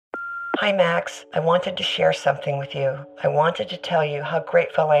Hi, Max. I wanted to share something with you. I wanted to tell you how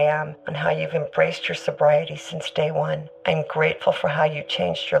grateful I am and how you've embraced your sobriety since day one. I'm grateful for how you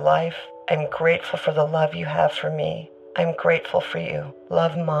changed your life. I'm grateful for the love you have for me. I'm grateful for you.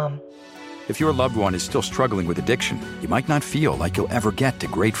 Love, Mom. If your loved one is still struggling with addiction, you might not feel like you'll ever get to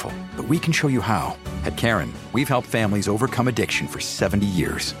grateful, but we can show you how. At Caron, we've helped families overcome addiction for 70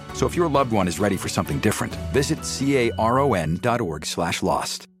 years. So if your loved one is ready for something different, visit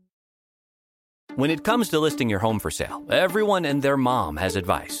caron.org/lost. When it comes to listing your home for sale, everyone and their mom has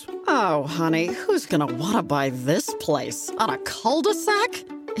advice. Oh, honey, who's gonna want to buy this place? On a cul-de-sac?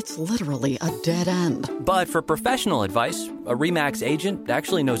 It's literally a dead end. But for professional advice, a RE/MAX agent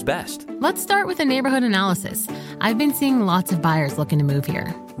actually knows best. Let's start with a neighborhood analysis. I've been seeing lots of buyers looking to move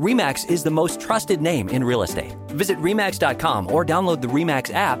here. RE/MAX is the most trusted name in real estate. Visit RE/MAX.com or download the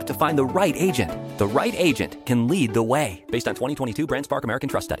RE/MAX app to find the right agent. The right agent can lead the way. Based on 2022 BrandSpark American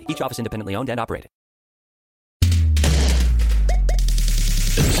Trust Study. Each office independently owned and operated.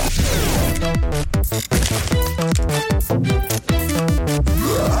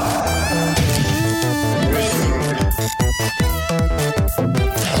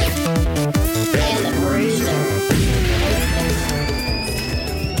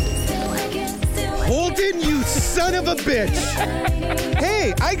 Holden, you son of a bitch!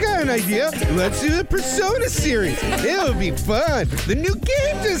 Hey, I got an idea. Let's do the Persona series. It'll be fun. The new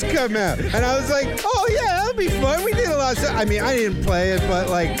game just come out. And I was like, oh yeah, that'll be fun. We did a lot of stuff. I mean, I didn't play it, but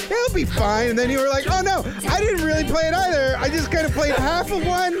like, it'll be fine. And then you were like, oh no, I didn't really play it either. I just kind of played half of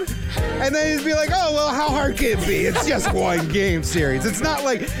one. And then you'd be like, oh, well, how hard can it be? It's just one game series. It's not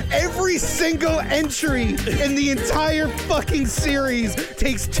like every single entry in the entire fucking series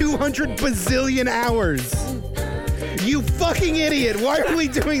takes 200 bazillion hours. You fucking idiot. Why are we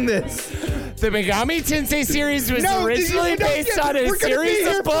doing this? The Megami Tensei series was originally based on a series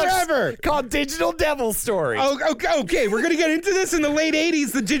of books called Digital Devil Story. Oh, okay, we're going to get into this in the late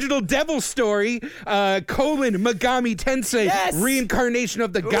 80s, the Digital Devil Story, Megami Tensei, reincarnation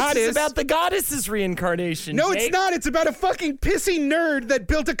of the goddess. It's about the goddess's reincarnation, No, Jake. it's not. It's about a fucking pissy nerd that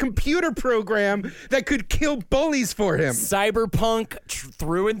built a computer program that could kill bullies for him. Cyberpunk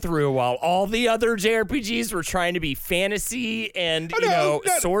through and through, while all the other JRPGs were trying to be fantasy and,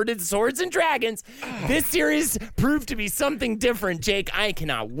 swords and dragons. This series proved to be something different, Jake. I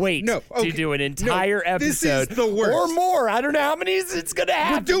cannot wait to do an entire episode. This is the worst. Or more. I don't know how many it's going to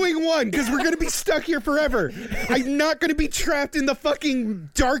happen. We're doing one because we're going to be stuck here forever. I'm not going to be trapped in the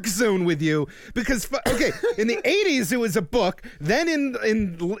fucking dark zone with you because, in the 80s, it was a book. Then in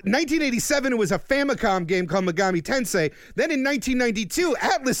 1987, it was a Famicom game called Megami Tensei. Then in 1992,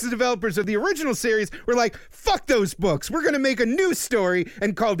 Atlas, the developers of the original series, were like, fuck those books. We're going to make a new story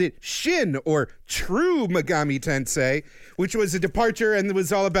and called it Shin, or True Megami Tensei, which was a departure and it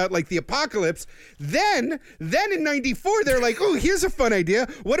was all about like the apocalypse. Then in 94, they're like, oh, here's a fun idea.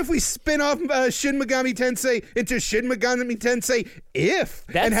 What if we spin off Shin Megami Tensei into Shin Megami Tensei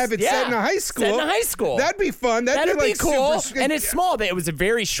and have it set in a high school? Set in a high school. That'd be fun. That'd be like cool. And it's small. It was a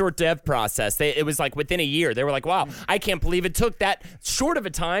very short dev process. It was like within a year. They were like, wow, I can't believe it took that short of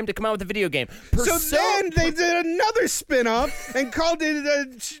a time to come out with a video game. So then they did another spin-off and called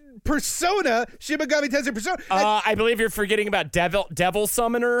it Persona, Shin Megami Tensei Persona. I believe you're forgetting about Devil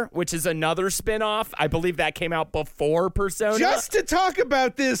Summoner, which is another spin-off. I believe that came out before Persona. Just to talk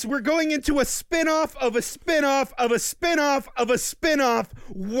about this, we're going into a spin-off of a spin-off of a spin-off of a spin-off.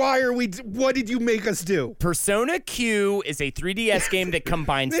 What did you make us do? Persona Q is a 3DS game that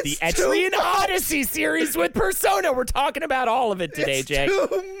combines the Etrian Odyssey series with Persona. We're talking about all of it today, Jake.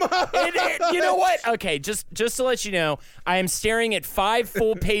 Too much. You know what? Okay, just to let you know, I am staring at 5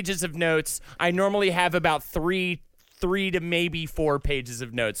 full pages of notes. I normally have about three to maybe 4 pages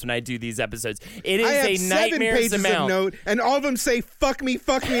of notes when I do these episodes. It is a nightmare's amount. 7 pages of note, and all of them say, fuck me,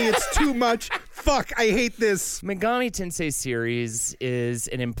 it's too much. Fuck, I hate this. Megami Tensei series is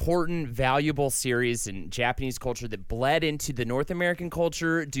an important, valuable series in Japanese culture that bled into the North American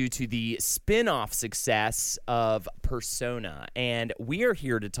culture due to the spin-off success of Persona. And we are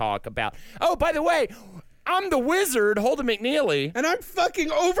here to talk about... Oh, by the way... I'm the wizard, Holden McNeely. And I'm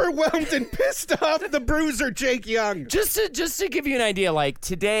fucking overwhelmed and pissed off the bruiser, Jake Young. Just to give you an idea, like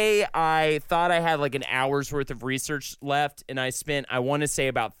today I thought I had like an hour's worth of research left, and I spent, I want to say,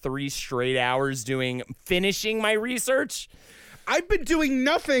 about 3 straight hours finishing my research. I've been doing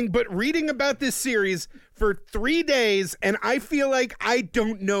nothing but reading about this series for 3 days, and I feel like I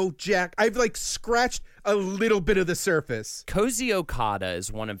don't know Jack. I've like scratched a little bit of the surface. Koji Okada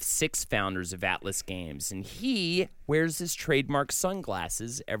is one of 6 founders of Atlas Games, and he wears his trademark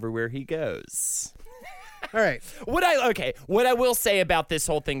sunglasses everywhere he goes. All right. What I will say about this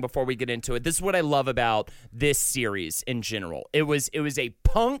whole thing before we get into it, this is what I love about this series in general. It was a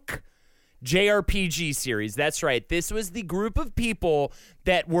punk JRPG series. That's right. This was the group of people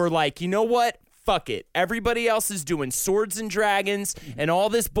that were like, you know what? Fuck it. Everybody else is doing swords and dragons and all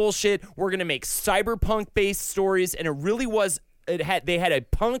this bullshit. We're going to make cyberpunk-based stories, and it really was... They had a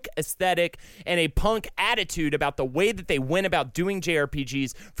punk aesthetic and a punk attitude about the way that they went about doing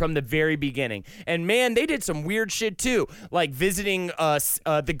JRPGs from the very beginning. And man, they did some weird shit too, like visiting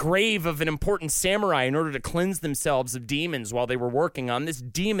the grave of an important samurai in order to cleanse themselves of demons while they were working on this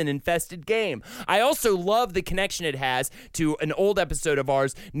demon-infested game. I also love the connection it has to an old episode of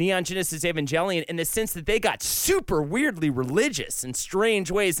ours, Neon Genesis Evangelion, in the sense that they got super weirdly religious in strange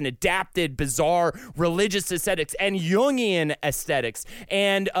ways and adapted bizarre religious aesthetics and Jungian aesthetics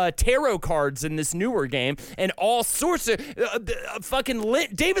and tarot cards in this newer game and all sorts of fucking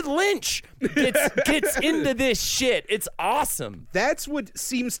David Lynch gets into this shit. It's awesome. That's what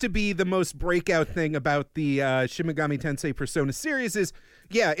seems to be the most breakout thing about the Shin Megami Tensei Persona series is,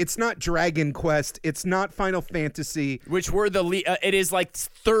 yeah, it's not Dragon Quest, it's not Final Fantasy, which were it is like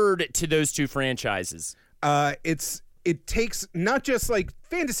third to those two franchises. It takes not just like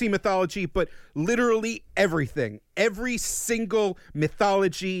fantasy mythology, but literally everything. Every single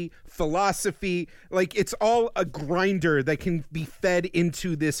mythology, philosophy, like it's all a grinder that can be fed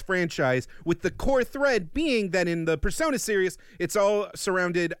into this franchise, with the core thread being that in the Persona series, it's all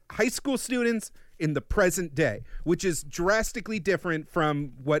surrounded high school students in the present day, which is drastically different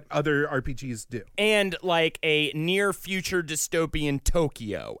from what other RPGs do. And like a near future dystopian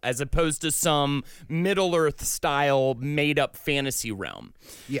Tokyo, as opposed to some Middle-earth style made up fantasy realm.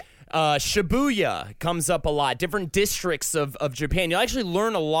 Yeah. Shibuya comes up a lot. Different districts of Japan. You'll actually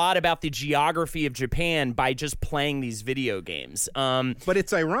learn a lot about the geography of Japan by just playing these video games. But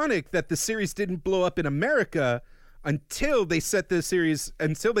it's ironic that the series didn't blow up in America until they set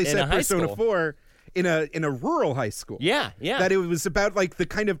Persona 4 in a rural high school. Yeah. That it was about like the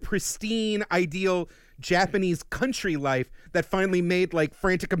kind of pristine, ideal Japanese country life that finally made like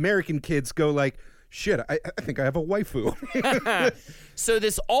frantic American kids go like, shit, I think I have a waifu. So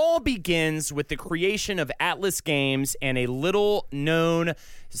this all begins with the creation of Atlas Games and a little-known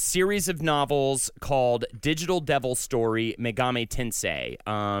series of novels called Digital Devil Story Megami Tensei.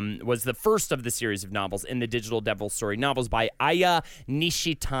 Was the first of the series of novels in the Digital Devil Story novels by Aya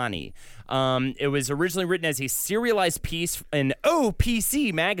Nishitani. It was originally written as a serialized piece in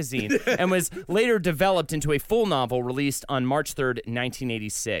OPC magazine and was later developed into a full novel released on March 3rd,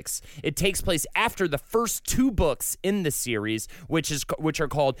 1986. It takes place after the first two books in the series, which are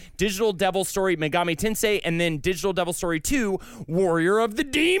called Digital Devil Story Megami Tensei and then Digital Devil Story 2 Warrior of the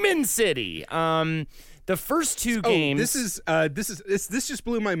Demon City. The first two games. This just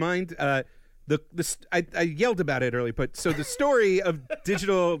blew my mind. I yelled about it earlier, but so the story of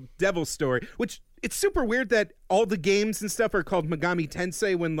Digital Devil Story, which it's super weird that all the games and stuff are called Megami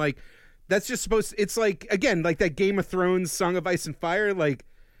Tensei when like that's just supposed. It's like again like that Game of Thrones Song of Ice and Fire, like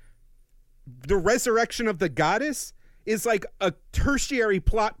the resurrection of the goddess is like a tertiary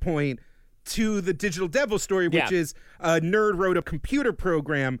plot point to the Digital Devil Story, which is a nerd wrote a computer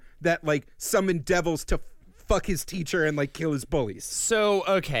program that like summoned devils to fuck his teacher and like kill his bullies. So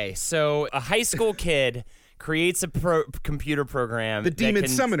a high school kid creates a computer program, the Demon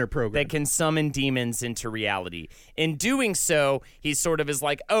Summoner program, that can summon demons into reality. In doing so, he sort of is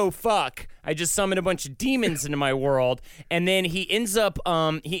like, oh fuck, I just summoned a bunch of demons into my world, and then he ends up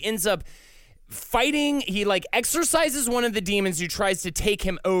fighting. He like exorcises one of the demons who tries to take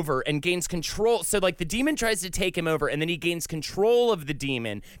him over and gains control. So like the demon tries to take him over and then he gains control of the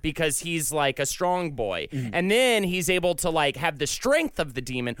demon because he's like a strong boy. And then he's able to like have the strength of the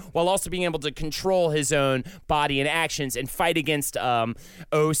demon while also being able to control his own body and actions and fight against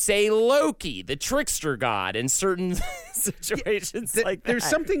say Loki, the trickster god, in certain situations like that. There's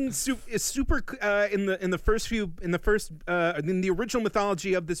something super in the original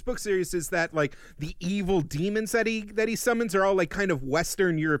mythology of this book series is that like the evil demons that he summons are all like kind of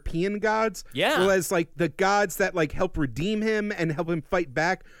Western European gods. Yeah. Whereas like the gods that like help redeem him and help him fight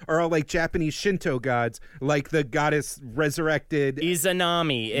back are all like Japanese Shinto gods, like the goddess resurrected.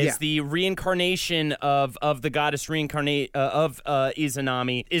 Izanami is the reincarnation of the goddess Izanami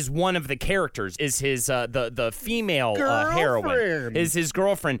is one of the characters, is his the female heroine is his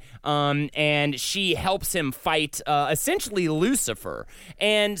girlfriend, and she helps him fight essentially Lucifer.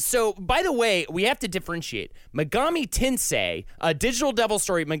 And so, by the way, we have to differentiate Megami Tensei, Digital Devil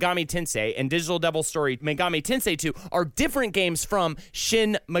Story Megami Tensei, and Digital Devil Story Megami Tensei 2 are different games from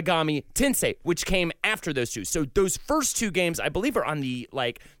Shin Megami Tensei, which came after those two. So those first two games, I believe, are on the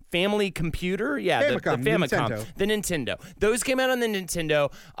like family computer. Yeah, the Famicom. The Nintendo. Those came out on the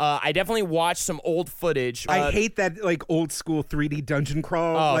Nintendo. I definitely watched some old footage. I hate that like old school 3D dungeon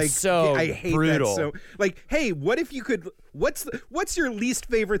crawl. Oh, like, so I hate brutal. that. So like, hey, what if you could? What's your least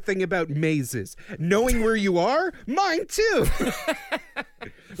favorite thing about mazes? Knowing where you are? Mine too.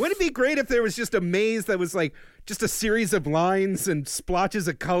 Wouldn't it be great if there was just a maze that was like just a series of lines and splotches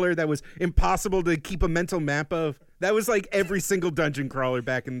of color that was impossible to keep a mental map of? That was like every single dungeon crawler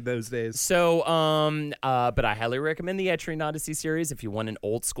back in those days. So, but I highly recommend the Etrian Odyssey series if you want an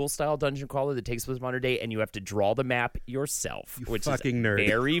old school style dungeon crawler that takes place modern day and you have to draw the map yourself, which fucking is nerd.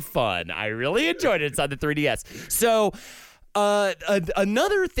 Very fun. I really enjoyed it. It's on the 3DS. So,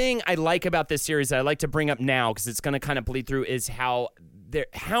 another thing I like about this series that I like to bring up now because it's going to kind of bleed through is how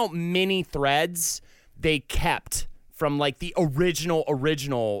many threads they kept from like the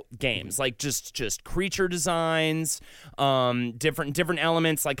original games, like just creature designs, different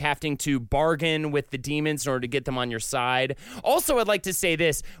elements, like having to bargain with the demons in order to get them on your side. Also, I'd like to say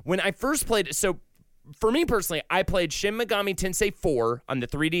this: when I first played, so for me personally, I played Shin Megami Tensei 4 on the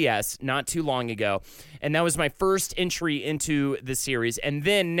 3DS not too long ago, and that was my first entry into the series. And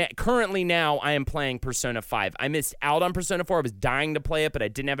then currently now I am playing Persona 5. I missed out on Persona 4. I was dying to play it, but I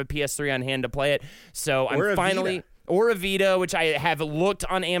didn't have a PS3 on hand to play it. So I'm finally... Or a Vita, which I have looked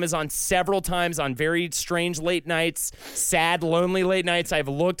on Amazon several times on very strange late nights, sad, lonely late nights. I've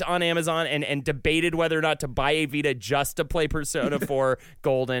looked on Amazon and debated whether or not to buy a Vita just to play Persona 4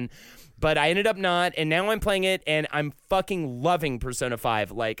 Golden. But I ended up not, and now I'm playing it, and I'm fucking loving Persona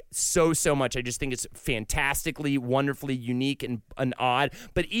 5, like, so much. I just think it's fantastically, wonderfully unique and odd.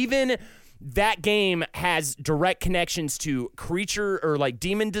 But even... that game has direct connections to creature or like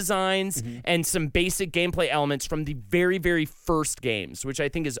demon designs and some basic gameplay elements from the very, very first games, which I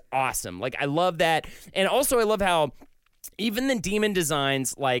think is awesome. Like, I love that. And also I love how even the demon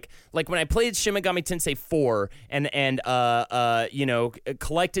designs, like when I played Shin Megami Tensei 4 and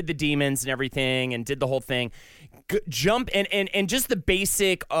collected the demons and everything and did the whole thing, jump and just the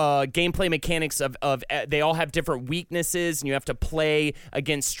basic gameplay mechanics of they all have different weaknesses and you have to play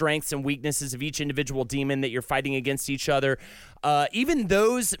against strengths and weaknesses of each individual demon that you're fighting against each other. Even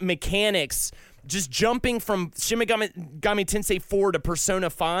those mechanics, just jumping from Shin Megami Tensei 4 to Persona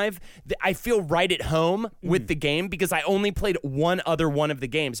 5, I feel right at home with the game because I only played one of the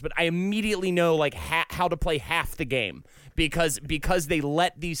games, but I immediately know like how to play half the game because they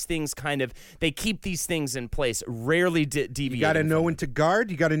let these things they keep these things in place, rarely deviate. You got to know when to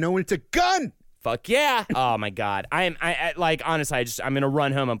guard, you got to know when to gun. Fuck yeah. Oh my God. I honestly, I'm going to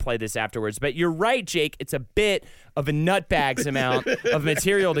run home and play this afterwards. But you're right, Jake. It's a bit of a nutbags amount of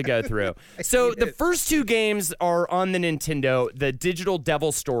material to go through. So the first two games are on the Nintendo, the Digital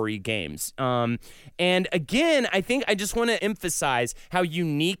Devil Story games. And again, I think I just want to emphasize how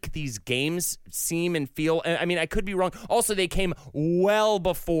unique these games seem and feel. I mean, I could be wrong. Also, they came well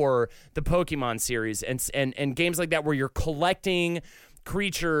before the Pokemon series and games like that where you're collecting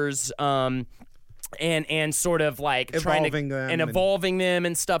creatures, and sort of like evolving them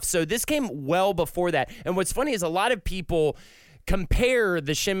and stuff. So this came well before that. And what's funny is a lot of people compare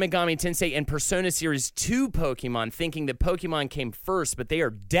the Shin Megami Tensei and Persona series to Pokemon, thinking that Pokemon came first, but they are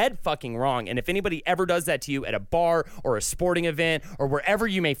dead fucking wrong. And if anybody ever does that to you at a bar or a sporting event or wherever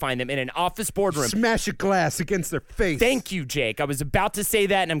you may find them, in an office boardroom, smash a glass against their face. Thank you, Jake. I was about to say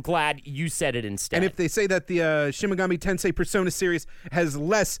that, and I'm glad you said it instead. And if they say that the Shin Megami Tensei Persona series has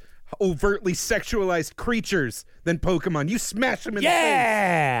less overtly sexualized creatures than Pokemon, you smash them in the face.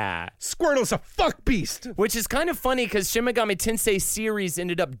 Yeah! Squirtle's a fuck beast. Which is kind of funny because Shin Megami Tensei series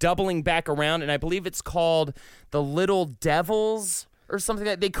ended up doubling back around, and I believe it's called The Little Devils or something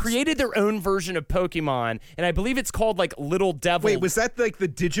like that. They created their own version of Pokemon, and I believe it's called like Little Devil. Wait, was that like the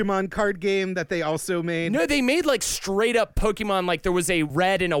Digimon card game that they also made? No, they made like straight up Pokemon, like there was a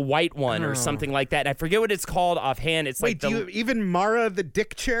red and a white one or something like that. And I forget what it's called offhand. It's Wait, like even Mara the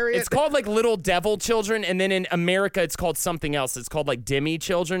Dick Chariot? It's called like Little Devil Children, and then in America it's called something else. It's called like Demi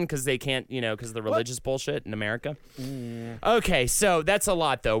Children because they can't, because of the religious bullshit in America. Okay, so that's a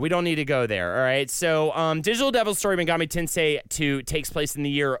lot though. We don't need to go there. All right, so Digital Devil Story Megami Tensei 2 takes place in the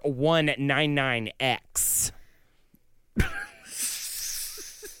year 199X.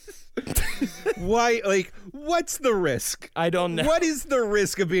 Why? Like, what's the risk? I don't know. What is the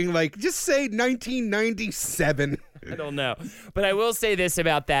risk of being like, just say 1997? I don't know. But I will say this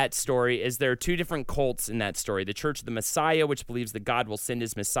about that story is there are two different cults in that story. The Church of the Messiah, which believes that God will send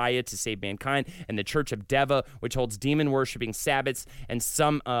his Messiah to save mankind, and the Church of Deva, which holds demon-worshipping Sabbats and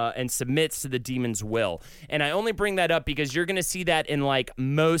submits to the demon's will. And I only bring that up because you're going to see that in like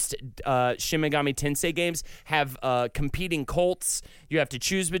most Shin Megami Tensei games have competing cults you have to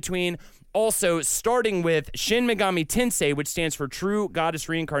choose between. Also, starting with Shin Megami Tensei, which stands for True Goddess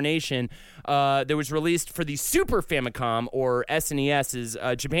Reincarnation, that was released for the Super Famicom, or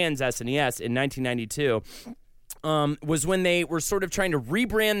SNES, Japan's SNES, in 1992, was when they were sort of trying to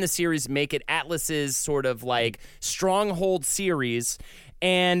rebrand the series, make it Atlus's sort of like stronghold series.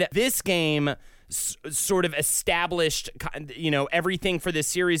 And this game sort of established, everything for this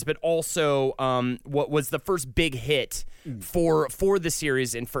series, but also what was the first big hit for the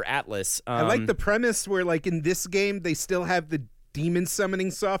series and for Atlus. I like the premise where, like, in this game, they still have the demon summoning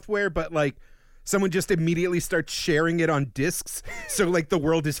software, but, like, someone just immediately starts sharing it on discs, so, like, the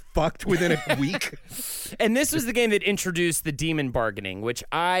world is fucked within a week. And this was the game that introduced the demon bargaining, which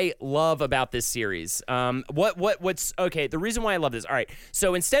I love about this series. What's okay, the reason why I love this, all right,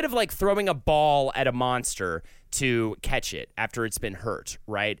 so instead of, like, throwing a ball at a monster to catch it after it's been hurt,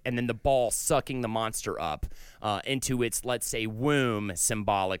 right? And then the ball sucking the monster up into its, let's say, womb,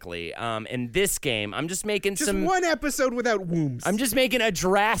 symbolically. In this game, I'm just making just one episode without wombs. I'm just making a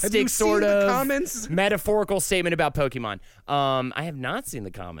drastic sort of metaphorical statement about Pokemon. I have not seen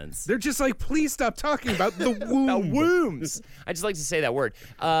the comments. They're just like, please stop talking about the womb. About wombs. I just like to say that word.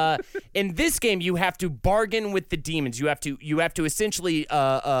 In this game, you have to bargain with the demons. You have to essentially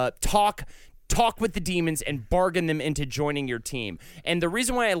talk with the demons and bargain them into joining your team. And the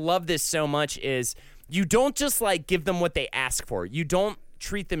reason why I love this so much is you don't just like give them what they ask for. You don't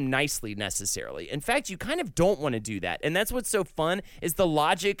treat them nicely necessarily. In fact, you kind of don't want to do that. And that's what's so fun is the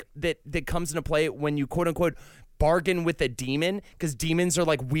logic that comes into play when you quote unquote bargain with a demon, because demons are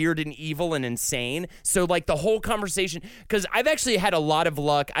like weird and evil and insane. So like the whole conversation, because I've actually had a lot of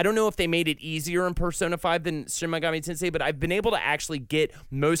luck. I don't know if they made it easier in Persona 5 than Shin Megami Tensei, but I've been able to actually get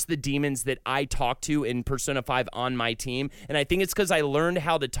most of the demons that I talk to in Persona 5 on my team. And I think it's because I learned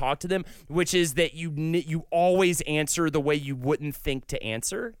how to talk to them, which is that you always answer the way you wouldn't think to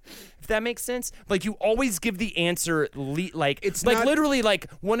answer, if that makes sense. Like you always give the answer literally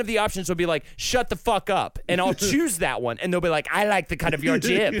like one of the options will be like, shut the fuck up, and I'll choose that one, and they'll be like, I like the cut of your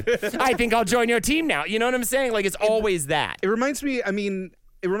jib. I think I'll join your team now. You know what I'm saying? Like it's always that. It reminds me of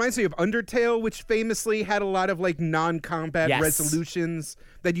Undertale, which famously had a lot of like non-combat resolutions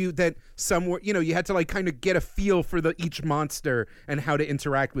that you had to like kind of get a feel for each monster and how to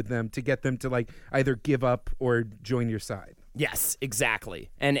interact with them to get them to like either give up or join your side. Yes, exactly.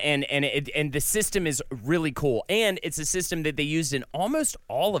 And the system is really cool. And it's a system that they used in almost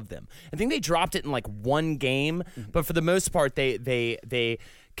all of them. I think they dropped it in like one game, but for the most part they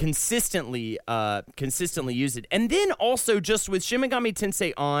consistently use it. And then also just with Shin Megami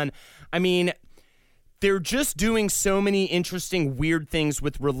Tensei On, I mean, they're just doing so many interesting, weird things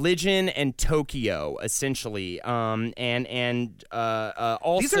with religion and Tokyo, essentially. Also,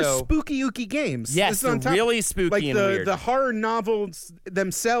 these are spooky ooky games. Yes, they're really spooky and weird. The horror novels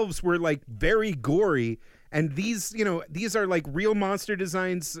themselves were like very gory, and these are like real monster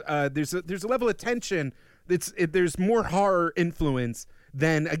designs. There's a level of tension. There's more horror influence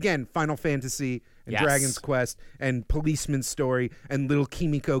than, again, Final Fantasy and Dragon's Quest and Policeman's Story and Little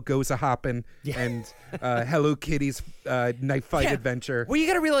Kimiko Goes a Hoppin' and Hello Kitty's Knife Fight Adventure. What you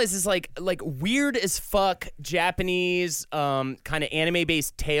gotta realize is like weird as fuck Japanese kind of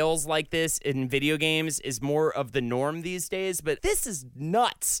anime-based tales like this in video games is more of the norm these days, but this is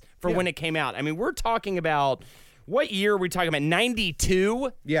nuts for when it came out. I mean, we're talking about... What year are we talking about?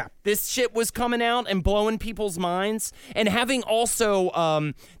 92? Yeah. This shit was coming out and blowing people's minds. And having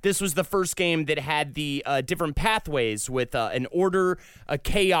also, this was the first game that had the different pathways with an order, a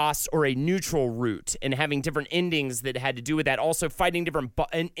chaos, or a neutral route, and having different endings that had to do with that. Also fighting different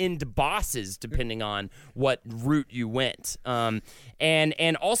end bosses depending on what route you went.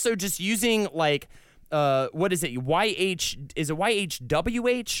 And also just using like... what is it? Is it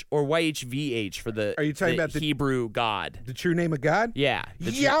YHWH or YHVH for the? Are you talking about the Hebrew God? The true name of God? Yeah,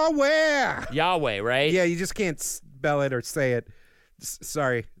 Yahweh. Yahweh, right? Yeah, you just can't spell it or say it.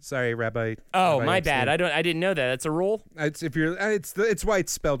 Sorry, Rabbi. Oh, Rabbi my Epstein. bad. I didn't know that. That's a rule. It's why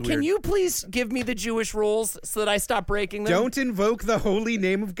it's spelled weird. Can you please give me the Jewish rules so that I stop breaking them? Don't invoke the holy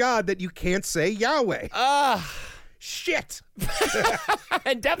name of God that you can't say Yahweh. shit.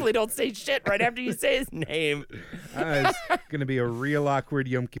 And definitely don't say shit right after you say his name. It's going to be a real awkward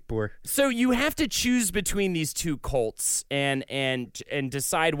Yom Kippur. So you have to choose between these two cults and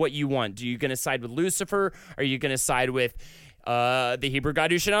decide what you want. Are you going to side with Lucifer? Are you going to side with the Hebrew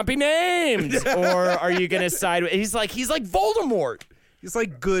god who should not be named? Or are you going to side with... He's like Voldemort. He's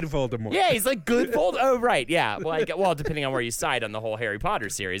like good Voldemort. Yeah, he's like good Voldemort. Oh, right, yeah. Well, depending on where you side on the whole Harry Potter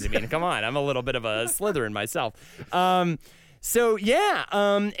series. I mean, come on. I'm a little bit of a Slytherin myself. So, yeah,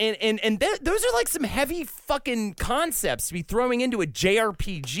 those are like some heavy fucking concepts to be throwing into a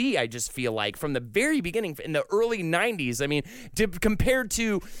JRPG, I just feel like, from the very beginning, in the early 90s. I mean, compared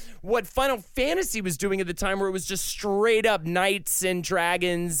to what Final Fantasy was doing at the time, where it was just straight up knights and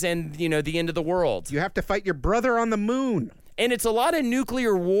dragons and, the end of the world. You have to fight your brother on the moon. And it's a lot of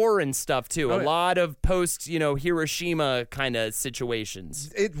nuclear war and stuff, too. A lot of post, Hiroshima kind of situations.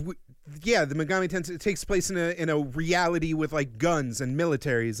 The Megami Tensei, it takes place in a reality with like guns and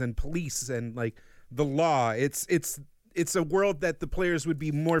militaries and police and like the law. It's a world that the players would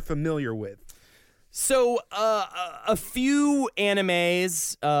be more familiar with. So a few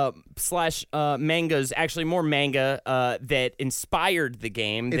animes / mangas, actually more manga that inspired the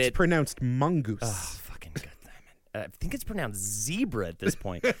game. It's pronounced mongoose. Oh, fucking goddamn it. I think it's pronounced zebra at this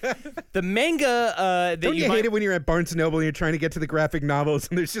point. The manga Don't you hate it when you're at Barnes & Noble and you're trying to get to the graphic novels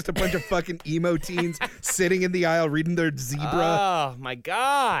and there's just a bunch of fucking emo teens sitting in the aisle reading their zebra? Oh, my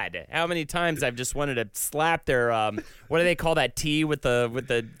God. How many times I've just wanted to slap their, what do they call that tea with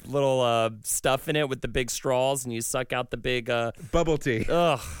the little stuff in it with the big straws and you suck out the big... bubble tea.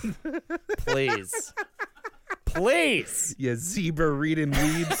 Ugh. Please. Please. Yeah, zebra reading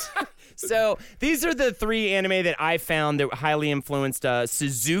weeds. So these are the 3 anime that I found that highly influenced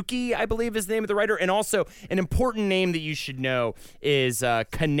Suzuki, I believe is the name of the writer. And also an important name that you should know is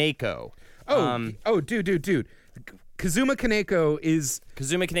Kaneko. Dude. Kazuma Kaneko is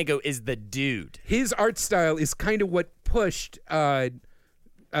the dude. His art style is kind of what pushed Shin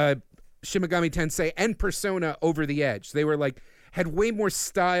Megami Tensei and Persona over the edge. They were like... had way more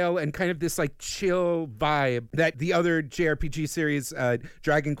style and kind of this like chill vibe that the other JRPG series,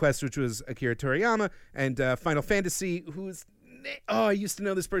 Dragon Quest, which was Akira Toriyama, and Final Fantasy, I used to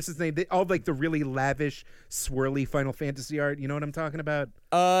know this person's name. All like the really lavish, swirly Final Fantasy art. You know what I'm talking about?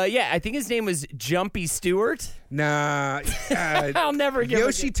 Yeah, I think his name was Jumpy Stewart. Nah. I'll never get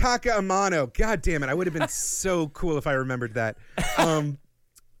Yoshitaka Amano. God damn it. I would have been so cool if I remembered that.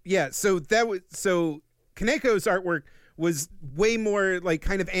 Yeah, so Kaneko's artwork was way more like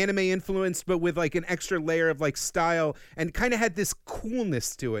kind of anime influenced, but with like an extra layer of like style and kind of had this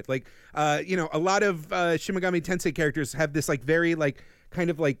coolness to it. Like, a lot of Shin Megami Tensei characters have this like very like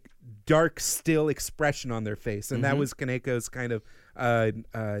kind of like dark, still expression on their face. And that was Kaneko's kind of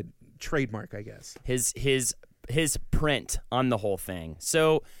trademark, I guess. His print on the whole thing.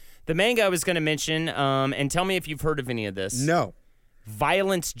 So the manga I was going to mention, and tell me if you've heard of any of this. No.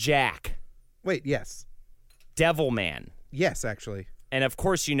 Violence Jack. Wait, yes. Devilman. Yes, actually. And of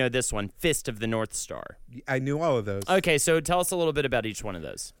course you know this one, Fist of the North Star. I knew all of those. Okay, so tell us a little bit about each one of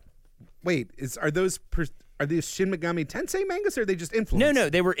those. Wait, are these Shin Megami Tensei mangas, or are they just influencers? No,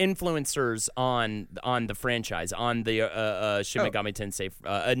 they were influencers on the franchise, on the Shin Megami Tensei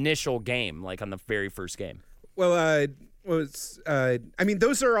initial game, like on the very first game. Well, I mean,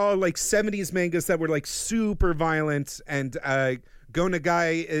 those are all like 70s mangas that were like super violent, and Go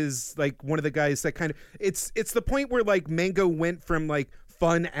Nagai is like one of the guys that kind of it's the point where like manga went from like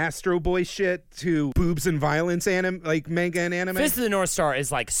fun Astro Boy shit to boobs and violence like manga and anime. Fist of the North Star is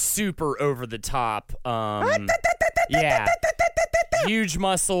like super over the top. Yeah, huge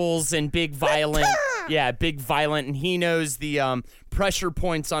muscles and big violent. Yeah, big violent, and he knows the pressure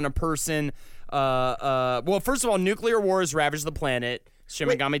points on a person. Well, first of all, nuclear wars ravage the planet. Shin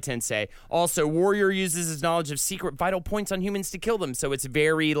Megami Tensei. Also, Warrior uses his knowledge of secret vital points on humans to kill them, so it's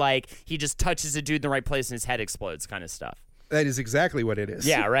very like he just touches a dude in the right place and his head explodes kind of stuff. That is exactly what it is.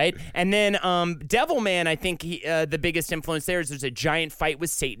 Yeah, right? And then Devilman, I think the biggest influence there is there's a giant fight with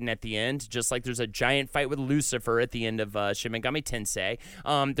Satan at the end, just like there's a giant fight with Lucifer at the end of Shin Megami Tensei.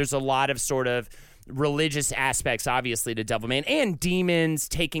 There's a lot of sort of religious aspects, obviously, to Devilman, and demons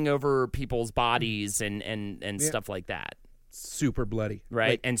taking over people's bodies and stuff like that. Super bloody.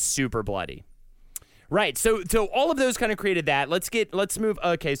 Right, and super bloody. Right, so all of those kind of created that. Let's move.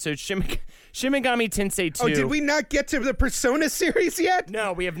 Okay, so Shin Megami Tensei 2. Oh, did we not get to the Persona series yet?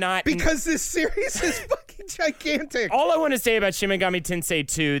 No, we have not. Because this series is fucking gigantic. All I want to say about Shin Megami Tensei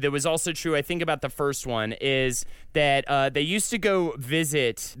 2 that was also true, I think, about the first one is that they used to go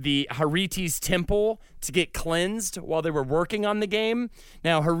visit the Hariti's temple to get cleansed while they were working on the game.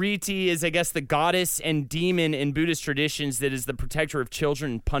 Now, Hariti is, I guess, the goddess and demon in Buddhist traditions that is the protector of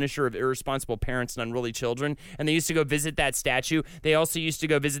children and punisher of irresponsible parents and unruly children. And they used to go visit that statue. They also used to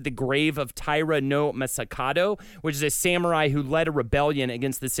go visit the grave of Taira no Masakado, which is a samurai who led a rebellion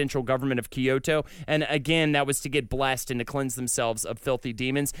against the central government of Kyoto. And again, that was to get blessed and to cleanse themselves of filthy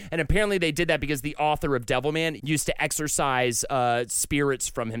demons. And apparently they did that because the author of Devilman used to exorcise spirits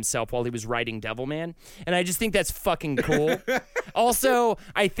from himself while he was writing Devilman. And I just think that's fucking cool. Also,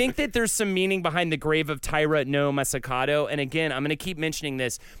 I think that there's some meaning behind the grave of Taira no Masakado. And again, I'm going to keep mentioning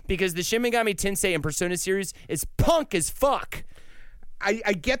this because the Shin Megami Tensei and Persona series is punk as fuck.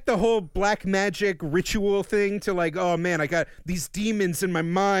 I get the whole black magic ritual thing to like, oh man, I got these demons in my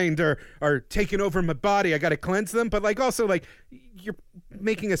mind are taking over my body. I got to cleanse them. But like also like you're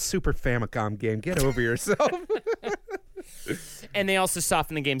making a Super Famicom game. Get over yourself. And they also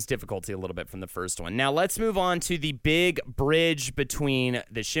soften the game's difficulty a little bit from the first one. Now let's move on to the big bridge between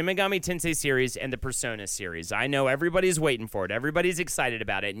the Shin Megami Tensei series and the Persona series. I know everybody's waiting for it. Everybody's excited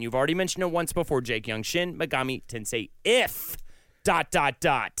about it. And you've already mentioned it once before, Jake Young. Shin Megami Tensei If... ...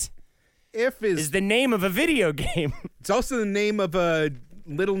 If is the name of a video game. It's also the name of a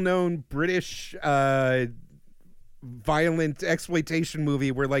little-known British violent exploitation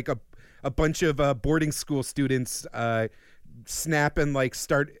movie where like a bunch of boarding school students snap and like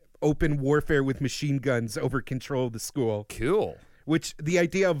start open warfare with machine guns over control of the school. Cool. Which the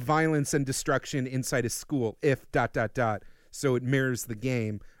idea of violence and destruction inside a school, if ... So it mirrors the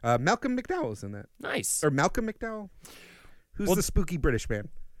game. Malcolm McDowell's in that. Nice. Or Malcolm McDowell? Who's the spooky British man?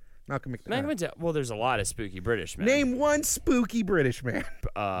 Malcolm McDowell. Well, there's a lot of spooky British men. Name one spooky British man.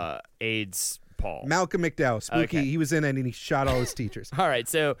 AIDS Paul. Malcolm McDowell. Spooky. Okay. He was in it and he shot all his teachers. All right,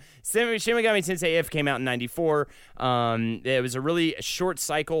 so Shin Megami Tensei If came out in 94. It was a really short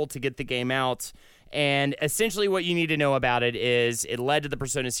cycle to get the game out. And essentially what you need to know about it is it led to the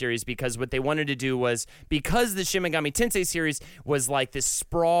Persona series because what they wanted to do was, because the Shin Megami Tensei series was like this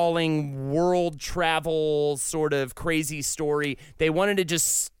sprawling world travel sort of crazy story, they wanted to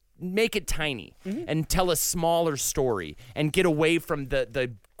just make it tiny and tell a smaller story and get away from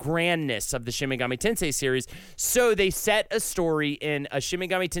the grandness of the Shin Megami Tensei series. So they set a story in a Shin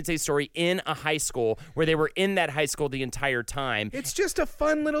Megami Tensei story in a high school where they were in that high school the entire time. It's just a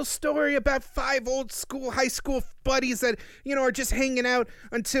fun little story about 5 high school buddies that, you know, are just hanging out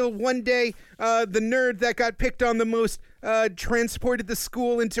until one day the nerd that got picked on the most transported the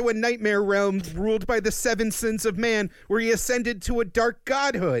school into a nightmare realm ruled by the 7 sins of man where he ascended to a dark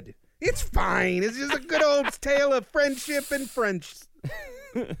godhood. It's fine. It's just a good old tale of friendship and French.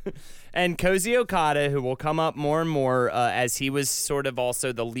 And Koji Okada, who will come up more and more as he was sort of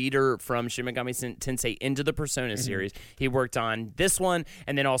also the leader from Shin Megami Tensei into the Persona series. He worked on this one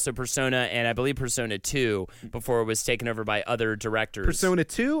and then also Persona and I believe Persona 2 before it was taken over by other directors. Persona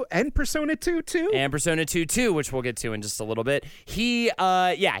 2 and Persona 2 too? And Persona 2 too, which we'll get to in just a little bit. He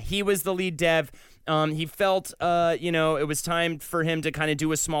was the lead dev. He felt, it was time for him to kind of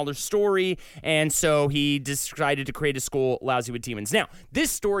do a smaller story, and so he decided to create a school lousy with demons. Now,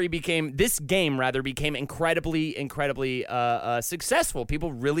 this game became incredibly successful.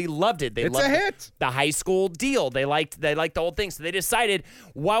 People really loved it. It's a hit. The high school deal. They liked the whole thing. So they decided,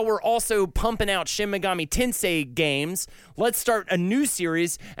 while we're also pumping out Shin Megami Tensei games, let's start a new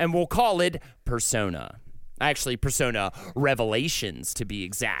series, and we'll call it Persona. Actually, Persona Revelations, to be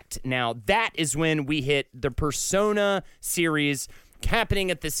exact. Now, that is when we hit the Persona series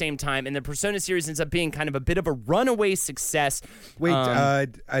happening at the same time, and the Persona series ends up being kind of a bit of a runaway success. Wait,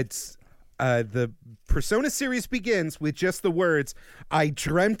 the Persona series begins with just the words, "I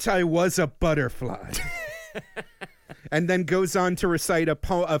dreamt I was a butterfly." And then goes on to recite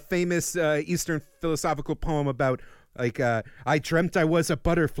a famous Eastern philosophical poem about I dreamt I was a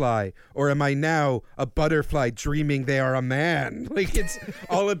butterfly, or am I now a butterfly dreaming they are a man? Like, it's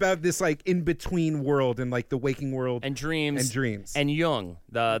all about this like in-between world and like the waking world and dreams. And Jung,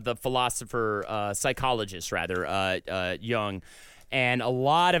 the philosopher, psychologist rather, Jung. And a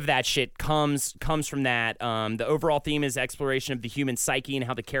lot of that shit comes from that. The overall theme is exploration of the human psyche and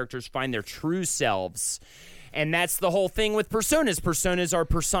how the characters find their true selves. And that's the whole thing with personas. Personas are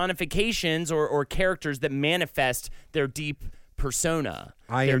personifications or characters that manifest their deep persona.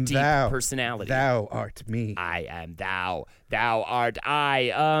 Their deep personality. Thou art me. I am thou. Thou art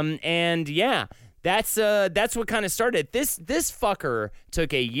I. And yeah, that's what kind of started. This fucker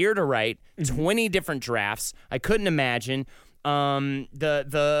took a year to write, 20 different drafts. I couldn't imagine. Okay,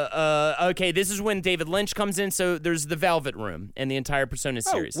 this is when David Lynch comes in. So there's the Velvet Room in the entire Persona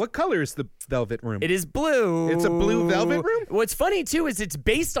series. What color is the Velvet Room? It is blue. It's a blue Velvet Room? What's funny, too, is it's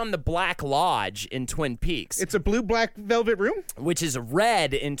based on the Black Lodge in Twin Peaks. It's a blue-black Velvet Room? Which is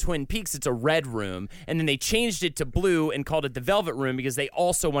red in Twin Peaks. It's a red room. And then they changed it to blue and called it the Velvet Room because they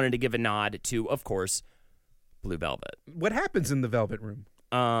also wanted to give a nod to, of course, Blue Velvet. What happens in the Velvet Room?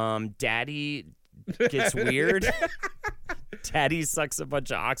 Daddy gets weird. Daddy sucks a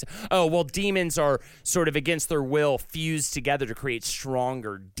bunch of oxygen. Oh, well, demons are sort of against their will fused together to create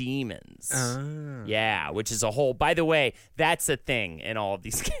stronger demons. Yeah, which is a whole... By the way, that's a thing in all of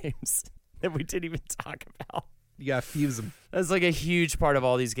these games that we didn't even talk about. You gotta fuse them. That's like a huge part of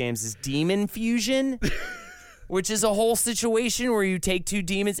all these games is demon fusion, which is a whole situation where you take two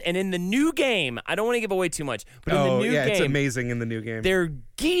demons, and in the new game, I don't want to give away too much, but in the new game... it's amazing in the new game. They're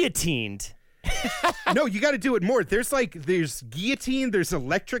guillotined. No, you got to do it more. There's guillotine, there's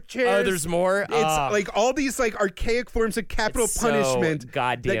electric chairs. Oh, there's more? It's like all these like archaic forms of capital punishment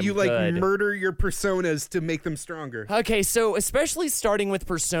that you like murder your personas to make them stronger. Okay, so especially starting with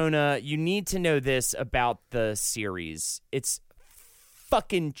Persona, you need to know this about the series. It's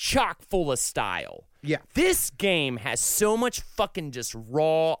fucking chock full of style. Yeah. This game has so much fucking just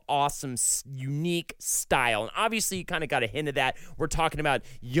raw, awesome, unique style. And obviously, you kind of got a hint of that. We're talking about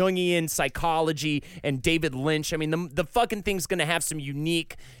Jungian psychology and David Lynch. I mean, the fucking thing's going to have some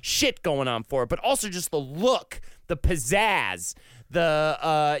unique shit going on for it, but also just the look, the pizzazz,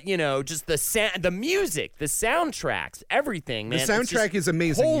 just the music, the soundtracks, everything, man. The soundtrack is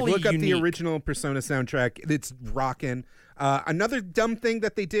amazing. You look up the unique. original Persona soundtrack; it's rocking. Another dumb thing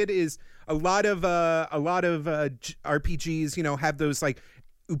that they did is a lot of RPGs, have those like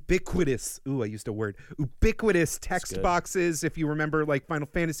ubiquitous. Ooh, I used a word. Ubiquitous text boxes. If you remember, like Final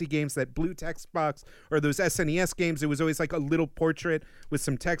Fantasy games, that blue text box, or those SNES games, it was always like a little portrait with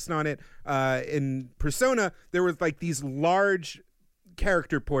some text on it. In Persona, there were like these large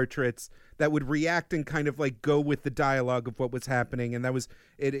character portraits that would react and kind of like go with the dialogue of what was happening, and that was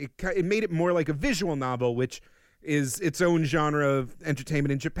it made it more like a visual novel, which is its own genre of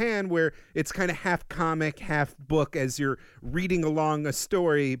entertainment in Japan, where it's kind of half comic, half book as you're reading along a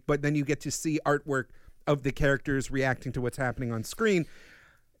story, but then you get to see artwork of the characters reacting to what's happening on screen.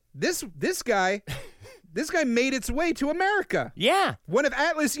 This guy made its way to America. Yeah. One of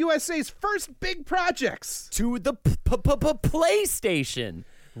Atlas USA's first big projects. To the PlayStation.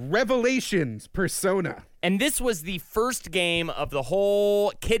 Revelations Persona. And this was the first game of the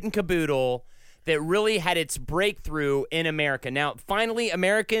whole kit and caboodle that really had its breakthrough in America. Now, finally,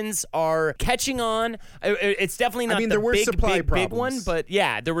 Americans are catching on. It's definitely not there were big one, but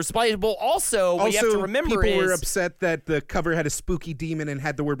yeah, there were supply. Well, also, what you have to remember people were upset that the cover had a spooky demon and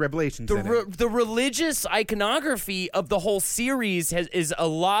had the word Revelations in it. The religious iconography of the whole series is a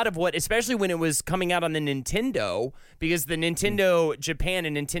lot of what, especially when it was coming out on the Nintendo, because the Nintendo Japan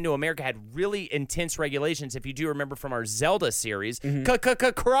and Nintendo America had really intense regulations. If you do remember from our Zelda series,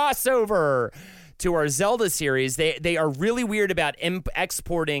 crossover to our Zelda series, they are really weird about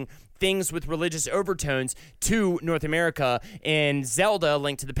exporting things with religious overtones to North America. In Zelda,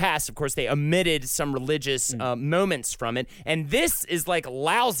 Link to the Past, of course, they omitted some religious moments from it. And this is like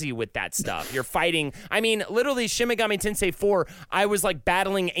lousy with that stuff. You're fighting, literally Shin Megami Tensei 4, I was like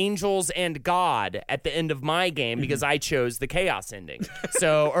battling angels and God at the end of my game because I chose the chaos ending.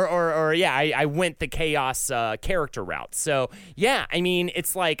 So, I went the chaos character route. So, yeah,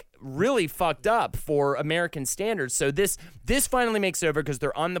 it's like really fucked up for American standards. So this finally makes it over because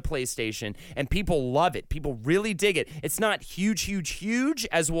they're on the PlayStation and people love it. People really dig it. It's not huge,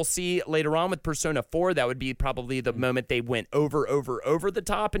 as we'll see later on with Persona 4. That would be probably the moment they went over the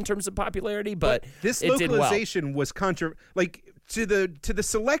top in terms of popularity, but this it localization did well. was to the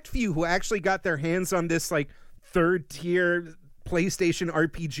select few who actually got their hands on this like third tier PlayStation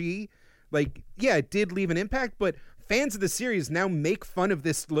RPG. Like, yeah, it did leave an impact, but fans of the series now make fun of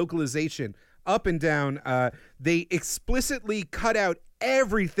this localization up and down. They explicitly cut out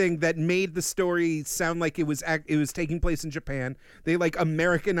everything that made the story sound like it was taking place in Japan. They like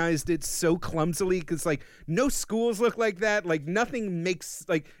Americanized it so clumsily because like no schools look like that. Like nothing makes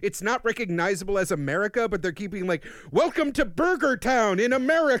like it's not recognizable as America, but they're keeping like welcome to Burger Town in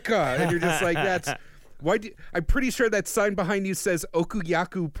America, and you're just like that's. I'm pretty sure that sign behind you says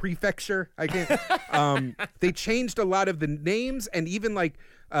Okuyaku Prefecture. I can't. They changed a lot of the names, and even like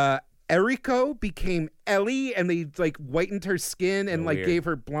Eriko became Ellie, and they like whitened her skin and like gave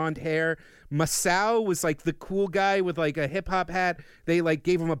her blonde hair. Masao was like the cool guy with like a hip hop hat. They like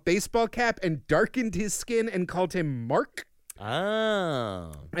gave him a baseball cap and darkened his skin and called him Mark.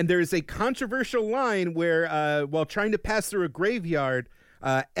 Oh. And there's a controversial line where, while trying to pass through a graveyard,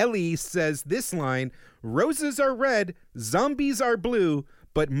 Ellie says this line, "Roses are red, zombies are blue,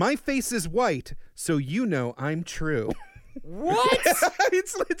 but my face is white, so you know I'm true." What?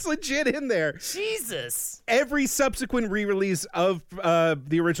 It's legit in there. Jesus. Every subsequent re-release of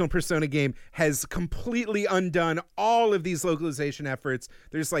the original Persona game has completely undone all of these localization efforts.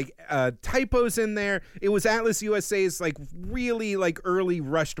 There's like typos in there. It was Atlas USA's like really like early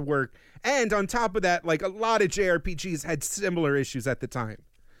rushed work. And on top of that, like a lot of JRPGs had similar issues at the time.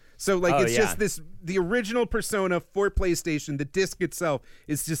 So like it's just the original Persona for PlayStation, the disc itself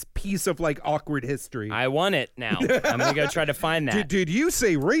is just piece of like awkward history. I want it now. I'm going to go try to find that. Did you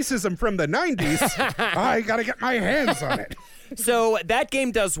say racism from the 90s? I got to get my hands on it. So that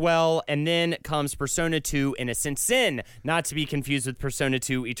game does well, and then comes Persona 2 Innocent Sin, not to be confused with Persona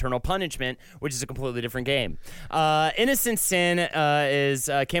 2 Eternal Punishment, which is a completely different game. Innocent Sin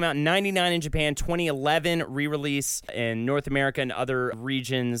came out in 1999 in Japan, 2011 re-release in North America and other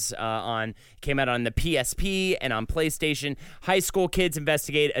regions came out on the PSP and on PlayStation. High school kids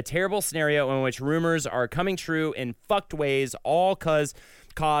investigate a terrible scenario in which rumors are coming true in fucked ways, all caused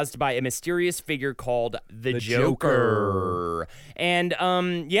by a mysterious figure called the Joker. And it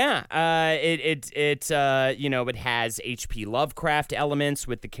has H.P. Lovecraft elements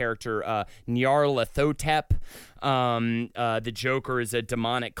with the character Nyarlathotep. The Joker is a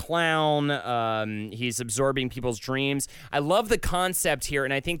demonic clown. He's absorbing people's dreams. I love the concept here,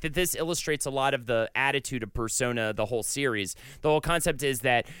 and I think that this illustrates a lot of the attitude of Persona, the whole series. The whole concept is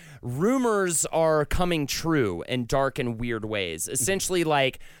that rumors are coming true in dark and weird ways. Essentially,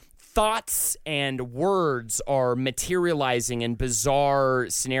 like, thoughts and words are materializing in bizarre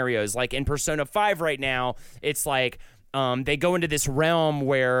scenarios. Like in Persona 5 right now, it's like they go into this realm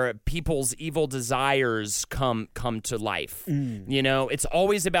where people's evil desires come to life. You know, it's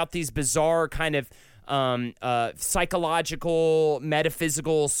always about these bizarre kind of psychological,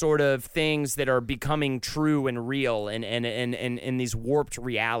 metaphysical sort of things that are becoming true and real and these warped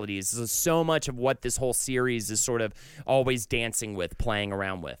realities. So much of what this whole series is sort of always dancing with, playing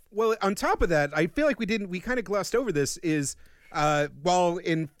around with. Well, on top of that, I feel like we kind of glossed over this is while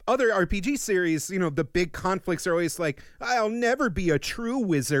in other RPG series, you know, the big conflicts are always like, I'll never be a true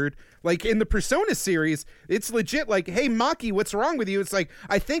wizard. Like in the Persona series, it's legit like, hey, Maki, what's wrong with you? It's like,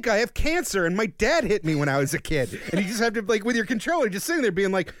 I think I have cancer and my dad hit me when I was a kid. And you just have to, like, with your controller, just sitting there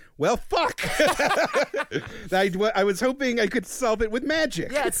being like, well, fuck. I was hoping I could solve it with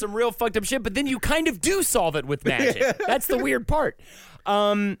magic. Yeah, it's some real fucked up shit, but then you kind of do solve it with magic. That's the weird part.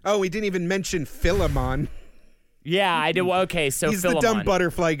 We didn't even mention Philemon. Yeah, I do. Okay, so he's Philemon. the dumb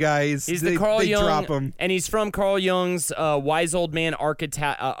butterfly guy. He's the Carl Jung, drop him. And he's from Carl Jung's wise old man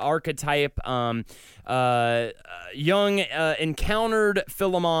archetype. Jung encountered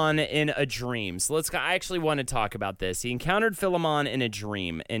Philemon in a dream. So I actually want to talk about this. He encountered Philemon in a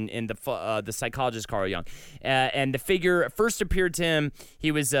dream in the psychologist Carl Jung, and the figure first appeared to him.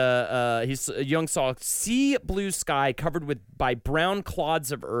 Jung saw sea blue sky covered by brown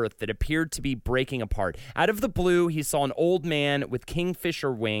clods of earth that appeared to be breaking apart. Out of the blue, he saw an old man with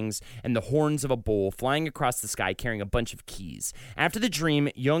kingfisher wings and the horns of a bull flying across the sky carrying a bunch of keys. After the dream,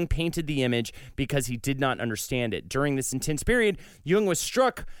 Jung painted the image because he did not understand it. During this intense period, Jung was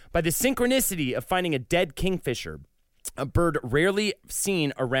struck by the synchronicity of finding a dead kingfisher, a bird rarely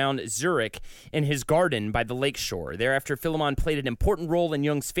seen around Zurich, in his garden by the lake shore. Thereafter, Philemon played an important role in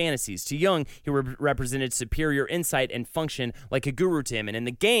Jung's fantasies. To Jung, he represented superior insight and function like a guru to him. And in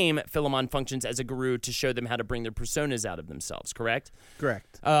the game, Philemon functions as a guru to show them how to bring their personas out of themselves, correct?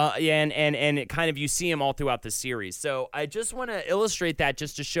 Correct. And it kind of, you see him all throughout the series. So I just want to illustrate that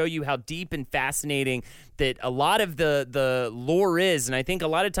just to show you how deep and fascinating that a lot of the lore is. And I think a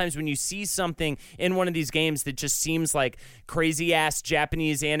lot of times when you see something in one of these games that just seems like crazy ass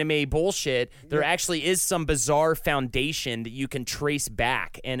Japanese anime bullshit, there actually is some bizarre foundation that you can trace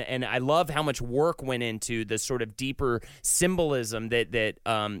back. And I love how much work went into the sort of deeper symbolism that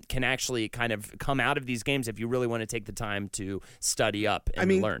can actually kind of come out of these games if you really want to take the time to study up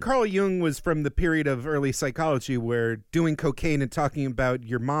and learn. Carl Jung was from the period of early psychology where doing cocaine and talking about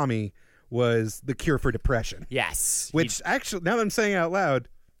your mommy was the cure for depression. Yes. Which actually, now that I'm saying it out loud,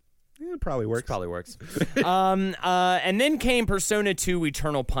 It probably works. Probably works. And then came Persona 2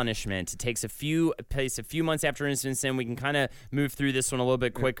 Eternal Punishment. It takes place a few months after Instant Sin. We can kind of move through this one a little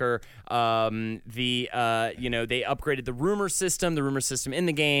bit quicker. They upgraded the rumor system in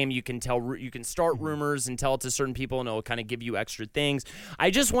the game. You can start rumors and tell it to certain people, and it'll kind of give you extra things.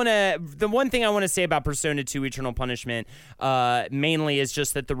 The one thing I want to say about Persona 2 Eternal Punishment mainly is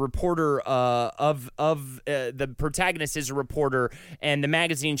just that the reporter of the protagonist is a reporter, and the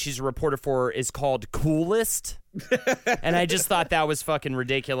magazine she's a reporter for is called Coolest. And I just thought that was fucking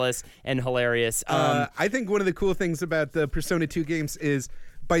ridiculous and hilarious. I think one of the cool things about the Persona 2 games is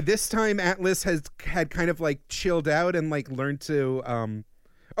by this time Atlas had kind of like chilled out and like learned to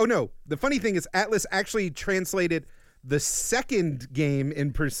the funny thing is Atlas actually translated the second game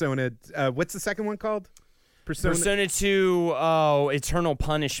in Persona. What's the second one called? Persona 2, Eternal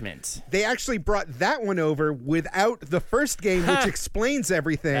Punishment. They actually brought that one over without the first game, which explains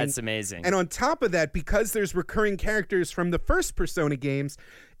everything. That's amazing. And on top of that, because there's recurring characters from the first Persona games,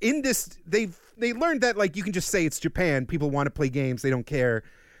 in this, they learned that like you can just say it's Japan. People want to play games. They don't care.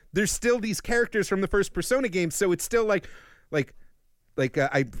 There's still these characters from the first Persona games, so it's still I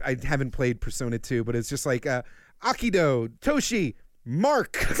haven't played Persona 2, but it's just like Akido, Toshi,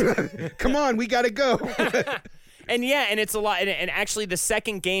 Mark, come on, we gotta go. And it's a lot. And actually, the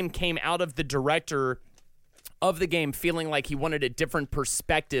second game came out of the director of the game feeling like he wanted a different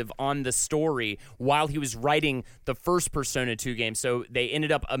perspective on the story while he was writing the first Persona 2 game. So they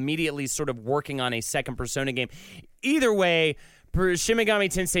ended up immediately sort of working on a second Persona game. Either way, Shin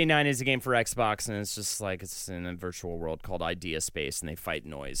Megami Tensei 9 is a game for Xbox, and it's just like it's in a virtual world called Idea Space, and they fight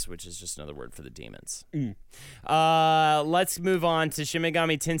noise, which is just another word for the demons. Let's move on to Shin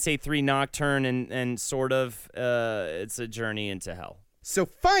Megami Tensei 3 Nocturne, and sort of it's a journey into hell. So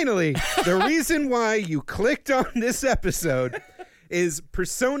finally, the reason why you clicked on this episode is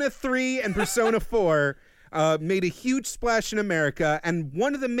Persona 3 and Persona 4 made a huge splash in America, and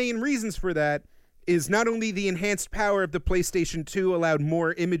one of the main reasons for that is not only the enhanced power of the PlayStation 2 allowed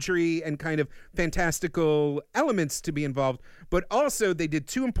more imagery and kind of fantastical elements to be involved, but also they did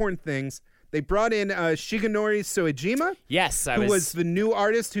two important things. They brought in Shigenori Soejima. Yes, who was the new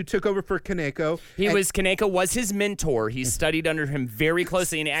artist who took over for Kaneko. Kaneko was his mentor. He studied under him very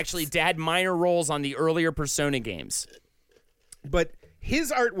closely, and he actually had minor roles on the earlier Persona games. But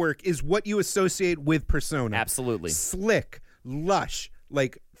his artwork is what you associate with Persona. Absolutely. Slick, lush,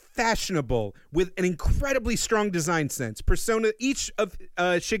 like fashionable, with an incredibly strong design sense. Each of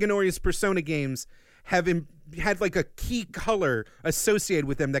Shigenori's Persona games had like a key color associated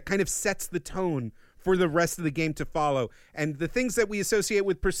with them that kind of sets the tone for the rest of the game to follow. And the things that we associate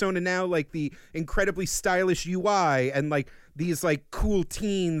with Persona now, like the incredibly stylish UI and like these like cool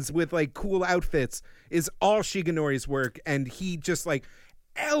teens with like cool outfits, is all Shigenori's work. And he just like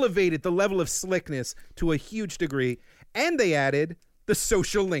elevated the level of slickness to a huge degree. And they added the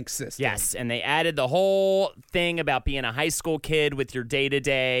social link system. Yes, and they added the whole thing about being a high school kid with your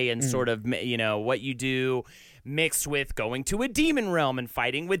day-to-day and sort of, what you do mixed with going to a demon realm and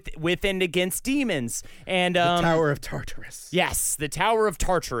fighting with and against demons. And the Tower of Tartarus. Yes, the Tower of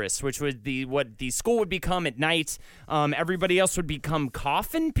Tartarus, which would be what the school would become at night. Everybody else would become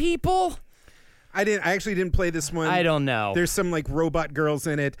coffin people. I actually didn't play this one. I don't know. There's some like robot girls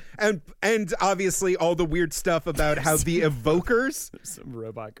in it, and obviously all the weird stuff about how the evokers. There's some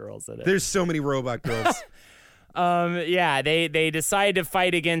robot girls in it. There's so many robot girls. They decide to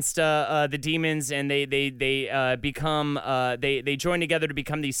fight against the demons, and they join together to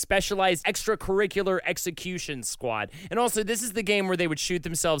become the specialized extracurricular execution squad. And also, this is the game where they would shoot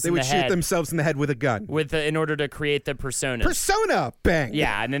themselves in the head. They would shoot themselves in the head with a gun. In order to create the personas. Persona! Bang!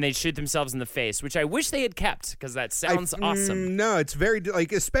 Yeah, and then they'd shoot themselves in the face, which I wish they had kept, because that sounds awesome. No, it's very,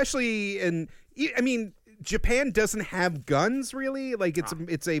 like, especially in, I mean, Japan doesn't have guns, really. Like,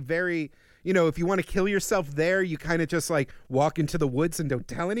 it's a very... if you want to kill yourself there, you kind of just like walk into the woods and don't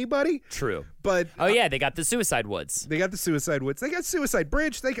tell anybody. True. But they got the suicide woods. They got Suicide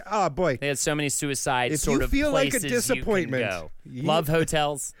Bridge. They had so many suicide if sort you of feel like a places disappointment, you can go. Love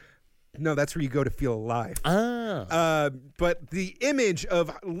hotels. No, that's where you go to feel alive. Oh. But the image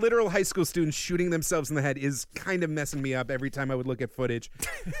of literal high school students shooting themselves in the head is kind of messing me up every time I would look at footage.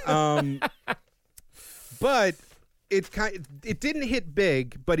 But it didn't hit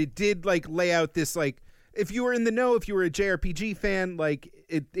big, but it did like lay out this like, if you were in the know, if you were a JRPG fan, like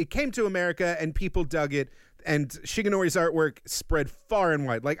it came to America and people dug it, and Shigenori's artwork spread far and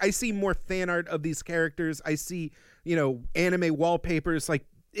wide. Like I see more fan art of these characters. I see, anime wallpapers. Like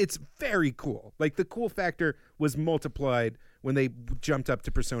it's very cool. Like the cool factor was multiplied when they jumped up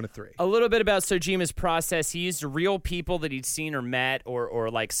to Persona 3. A little bit about Sojima's process. He used real people that he'd seen or met or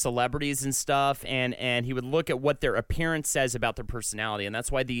like celebrities and stuff, and he would look at what their appearance says about their personality, and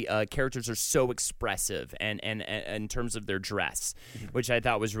that's why the characters are so expressive and in terms of their dress, which I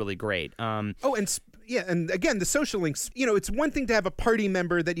thought was really great. And again, the social links, it's one thing to have a party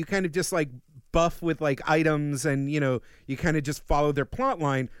member that you kind of just like buff with like items and, you kind of just follow their plot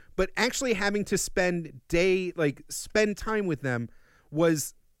line, but actually having to spend time with them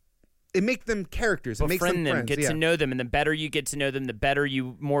it make them characters. It makes them friends. Get to know them, and the better you get to know them,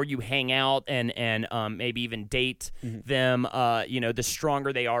 the more you hang out and maybe even date them. The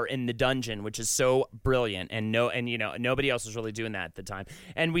stronger they are in the dungeon, which is so brilliant. And nobody else was really doing that at the time.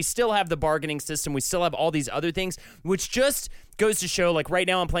 And we still have the bargaining system. We still have all these other things, which just goes to show. Like right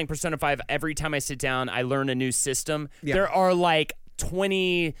now, I'm playing Persona 5. Every time I sit down, I learn a new system. Yeah. There are like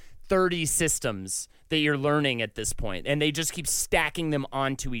 20, 30 systems that you're learning at this point, and they just keep stacking them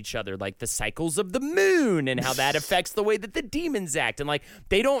onto each other, like the cycles of the moon and how that affects the way that the demons act, and like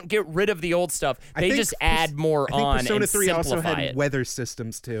they don't get rid of the old stuff, they just add more on. Persona 3 also had it. weather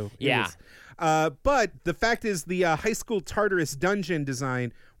systems too. Yeah. But the fact is the high school Tartarus dungeon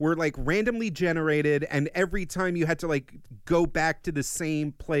design were like randomly generated, and every time you had to like go back to the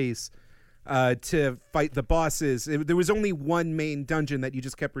same place to fight the bosses. There was only one main dungeon that you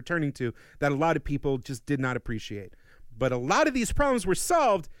just kept returning to that a lot of people just did not appreciate. But a lot of these problems were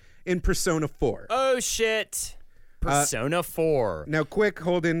solved in Persona 4. Oh shit. Persona 4. Now quick,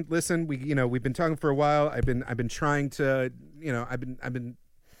 Holden, listen, we've been talking for a while. I've been trying to, I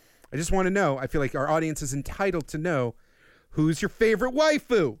just want to know, I feel like our audience is entitled to know, who's your favorite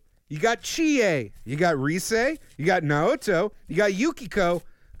waifu? You got Chie, you got Rise, you got Naoto, you got Yukiko.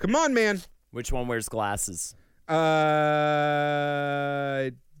 Come on, man. Which one wears glasses? All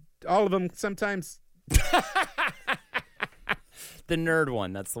of them sometimes. The nerd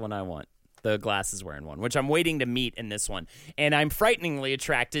one. That's the one I want. The glasses wearing one, which I'm waiting to meet in this one. And I'm frighteningly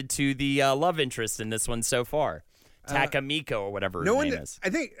attracted to the love interest in this one so far. Takamiko or whatever her name is. I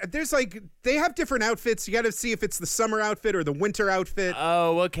think there's they have different outfits. You got to see if it's the summer outfit or the winter outfit.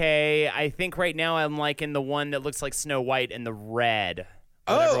 Oh, okay. I think right now I'm liking the one that looks like Snow White and the red.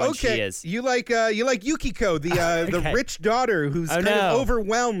 Oh, okay. You like Yukiko, the rich daughter who's kind of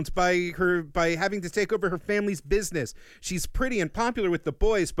overwhelmed by having to take over her family's business. She's pretty and popular with the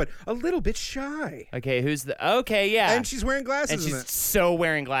boys, but a little bit shy. Okay, yeah. And she's wearing glasses. And she's so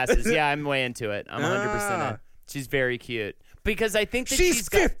wearing glasses. Yeah, I'm way into it. I'm 100% in. She's very cute. Because I think that she's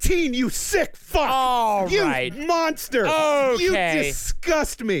 15, you sick fuck! All right. You monster! Okay. You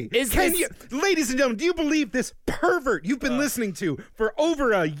disgust me! Ladies and gentlemen, do you believe this pervert you've been listening to for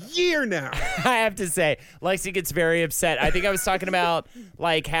over a year now? I have to say, Lexi gets very upset. I think I was talking about,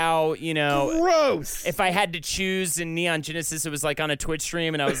 like, how, gross! If I had to choose in Neon Genesis, it was, like, on a Twitch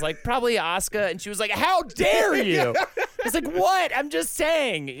stream, and I was like, probably Asuka, and she was like, how dare you? I was like, what? I'm just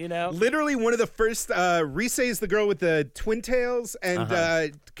saying, Literally one of the first, Rise is the girl with the twin tails, and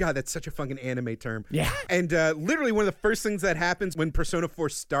God, that's such a fucking anime term. Yeah. And literally one of the first things that happens when Persona 4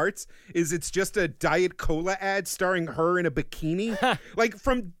 starts is it's just a Diet Cola ad starring her in a bikini. Like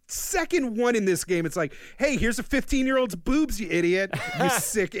from second one in this game, it's like, hey, here's a 15-year-old's boobs, you idiot. You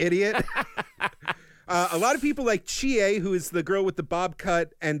sick idiot. A lot of people like Chie, who is the girl with the bob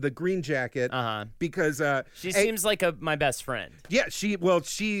cut and the green jacket, because she seems like my best friend. Yeah, she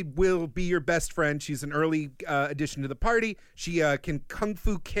will be your best friend. She's an early addition to the party. She can kung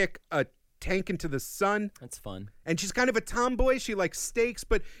fu kick a tank into the sun. That's fun. And she's kind of a tomboy. She likes steaks,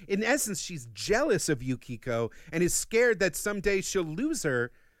 but in essence, she's jealous of Yukiko and is scared that someday she'll lose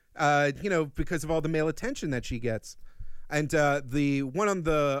her, because of all the male attention that she gets. And the one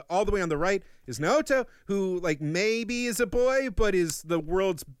all the way on the right is Naoto, who maybe is a boy, but is the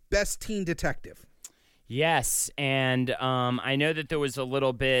world's best teen detective. Yes, and I know that there was a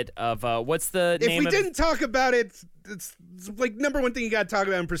little bit of what's the name? If we didn't talk about it, it's like number one thing you got to talk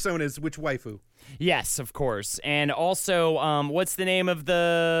about in Persona is which waifu. Yes, of course. And also, what's the name of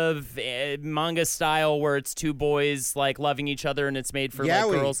the manga style where it's two boys loving each other and it's made for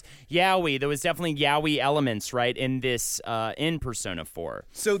girls? Yaoi. There was definitely yaoi elements, right, in this in Persona 4.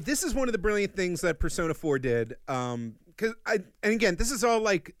 So this is one of the brilliant things that Persona 4 did. And again, this is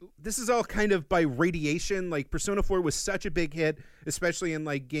all kind of by radiation. Like Persona 4 was such a big hit, especially in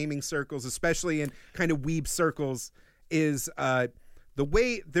gaming circles, especially in kind of weeb circles, is the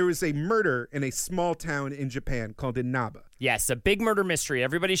way there was a murder in a small town in Japan called Inaba. Yes, a big murder mystery.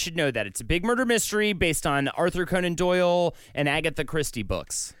 Everybody should know that. It's a big murder mystery based on Arthur Conan Doyle and Agatha Christie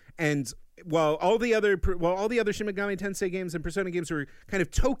books. And while all the other Shin Megami Tensei games and Persona games were kind of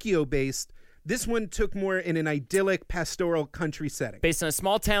Tokyo based, This one took more in an idyllic pastoral country setting. Based on a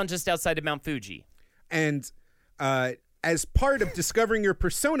small town just outside of Mount Fuji. And as part of discovering your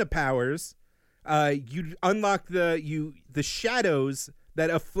persona powers, you unlock the shadows that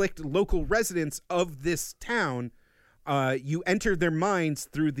afflict local residents of this town. You enter their minds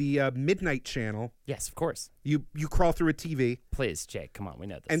through the Midnight Channel. Yes, of course. You crawl through a TV. Please, Jake, come on, we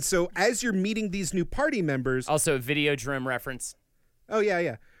know this. And so as you're meeting these new party members... Also, a Videodrome reference. Oh,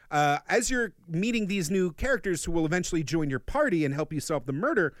 yeah. As you're meeting these new characters who will eventually join your party and help you solve the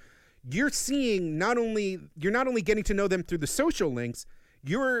murder, you're not only getting to know them through the social links,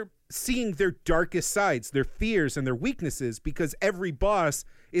 you're seeing their darkest sides, their fears and their weaknesses, because every boss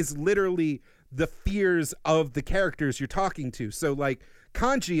is literally the fears of the characters you're talking to. So like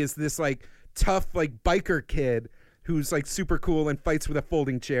Kanji is this like tough like biker kid who's like super cool and fights with a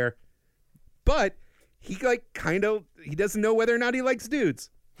folding chair, but he doesn't know whether or not he likes dudes.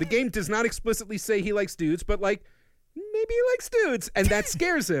 The game does not explicitly say he likes dudes, but like maybe he likes dudes, and that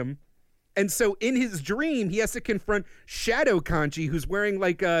scares him. And so in his dream, he has to confront Shadow Kanji, who's wearing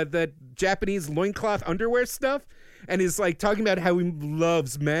like the Japanese loincloth underwear stuff, and is like talking about how he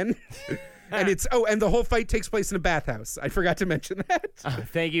loves men. And and the whole fight takes place in a bathhouse. I forgot to mention that.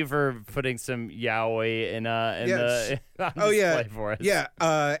 Thank you for putting some yaoi in the display for us. Yeah,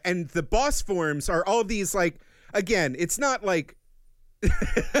 and the boss forms are all these like, again, it's not like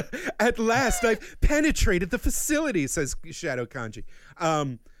at last I've penetrated the facility, says Shadow Kanji.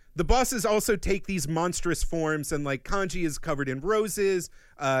 The bosses also take these monstrous forms, and like Kanji is covered in roses.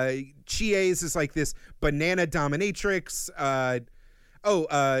 Chie's is like this banana dominatrix. I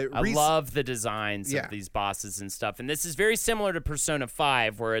love the designs of these bosses and stuff. And this is very similar to Persona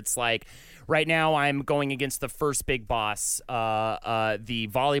 5, where it's like, right now I'm going against the first big boss, the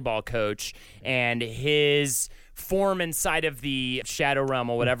volleyball coach, and his form inside of the Shadow Realm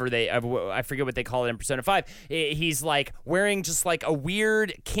or whatever I forget what they call it in Persona 5. He's like wearing just like a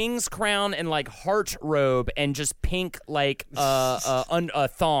weird king's crown and like heart robe and just pink like a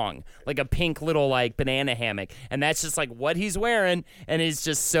thong, like a pink little like banana hammock, and that's just like what he's wearing, and it's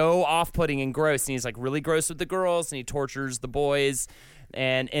just so off-putting and gross. And he's like really gross with the girls, and he tortures the boys.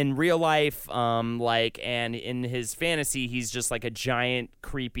 And in real life, and in his fantasy, he's just like a giant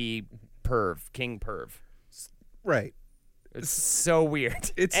creepy king perv. Right. It's so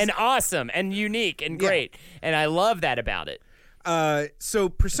weird. And awesome and unique and great. And I love that about it. So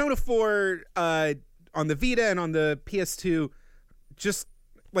Persona 4 on the Vita and on the PS2, just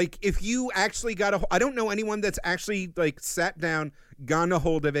like if you actually I don't know anyone that's actually like sat down, gotten a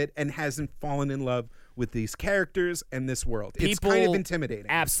hold of it, and hasn't fallen in love with these characters and this world. It's kind of intimidating.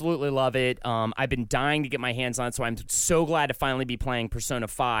 Absolutely love it. I've been dying to get my hands on it, so I'm so glad to finally be playing Persona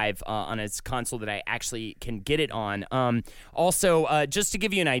 5 on a console that I actually can get it on. Also, just to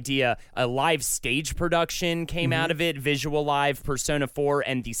give you an idea, a live stage production came out of it, Visual Live Persona 4,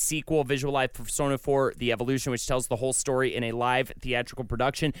 and the sequel, Visual Live Persona 4, The Evolution, which tells the whole story in a live theatrical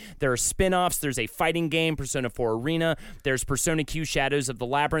production. There are spin-offs. There's a fighting game, Persona 4 Arena. There's Persona Q Shadows of the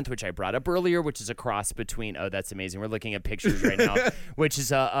Labyrinth, which I brought up earlier, which is a cross between, that's amazing, we're looking at pictures right now, which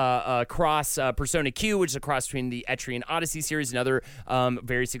is a cross Persona Q, which is a cross between the Etrian Odyssey series, another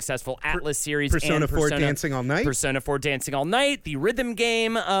very successful Atlas series, Persona and 4 Dancing All Night, Persona 4 Dancing All Night, the rhythm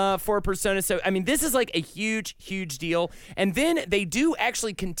game for Persona. So I mean, this is like a huge deal. And then they do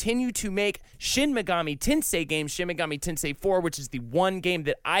actually continue to make Shin Megami Tensei games. Shin Megami Tensei 4, which is the one game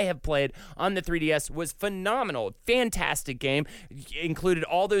that I have played on the 3DS, was phenomenal, fantastic game. Included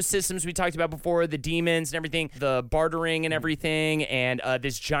all those systems we talked about before, the demons and everything, the bartering and everything, and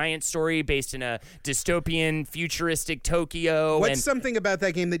this giant story based in a dystopian, futuristic Tokyo. What's something about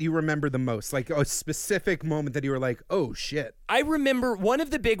that game that you remember the most? Like a specific moment that you were like, oh shit. I remember one of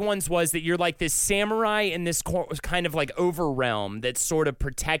the big ones was that you're like this samurai in this kind of like overrealm that's sort of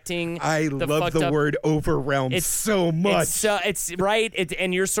protecting. I love the word overrealm so much. It's right.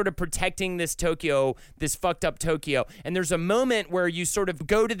 And you're sort of protecting this Tokyo, this fucked up Tokyo. And there's a moment where you sort of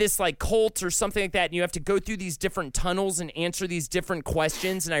go to this like cult or something like that, and you have to go through these different tunnels and answer these different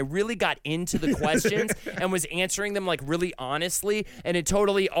questions. And I really got into the questions and was answering them like really honestly. And it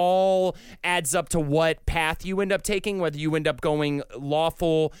totally all adds up to what path you end up taking, whether you end up going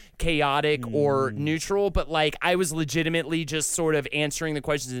lawful, chaotic, or neutral. But like I was legitimately just sort of answering the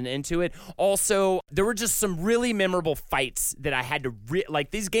questions and into it. Also, there were just some really memorable fights that I had to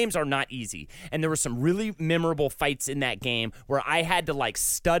like. These games are not easy, and there were some really memorable fights in that game where I had to like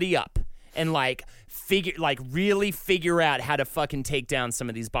study up and really figure out how to fucking take down some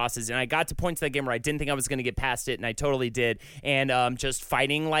of these bosses. And I got to points in that game where I didn't think I was going to get past it, and I totally did. And just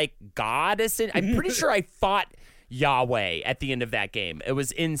fighting like God. I'm pretty sure I fought Yahweh at the end of that game. It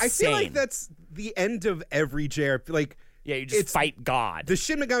was insane. I feel like that's the end of every JRPG. Like, yeah, you just fight God. The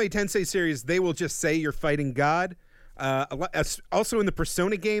Shin Megami Tensei series, they will just say you're fighting God. Also in the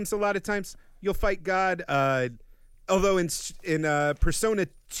Persona games, a lot of times you'll fight God. Although in Persona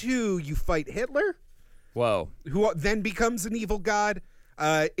 2, you fight Hitler. Whoa. Who then becomes an evil god.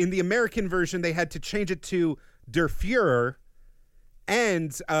 In the American version, they had to change it to Der Fuhrer.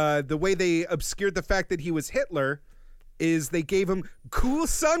 And the way they obscured the fact that he was Hitler is they gave him cool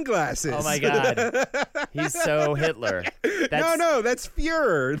sunglasses. Oh, my God. He's so Hitler. No, that's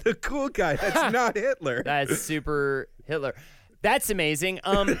Fuhrer, the cool guy. That's not Hitler. That's super Hitler. That's amazing.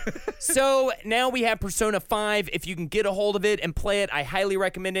 So now we have Persona 5. If you can get a hold of it and play it, I highly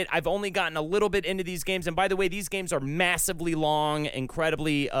recommend it. I've only gotten a little bit into these games. And by the way, these games are massively long,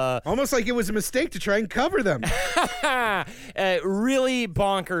 incredibly... almost like it was a mistake to try and cover them. Really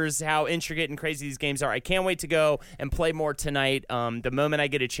bonkers how intricate and crazy these games are. I can't wait to go and play more tonight the moment I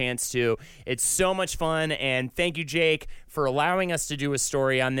get a chance to. It's so much fun. And thank you, Jake, for allowing us to do a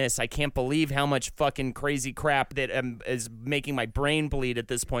story on this. I can't believe how much fucking crazy crap that is making my brain bleed at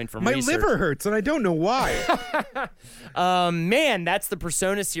this point from research. My liver hurts, and I don't know why. Man, that's the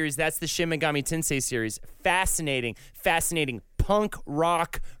Persona series. That's the Shin Megami Tensei series. Fascinating punk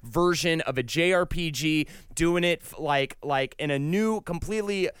rock version of a JRPG, doing it like in a new,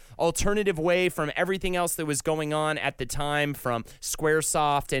 completely alternative way from everything else that was going on at the time from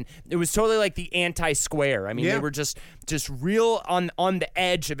Squaresoft, and it was totally like the anti-Square. I mean, they were just real on the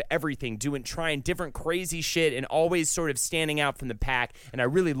edge of everything, trying different crazy shit and always sort of standing out from the pack. And I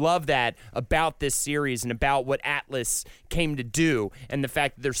really love that about this series and about what Atlas came to do, and the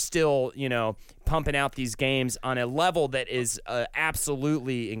fact that they're still, pumping out these games on a level that is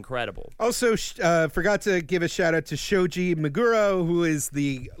absolutely incredible. Also, forgot to give a shout out to Shoji Meguro, who is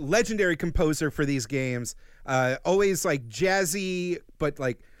the legendary composer for these games. Always like jazzy, but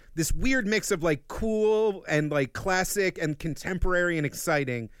like this weird mix of like cool and like classic and contemporary and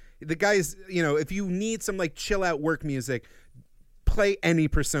exciting. The guy's, if you need some like chill out work music, play any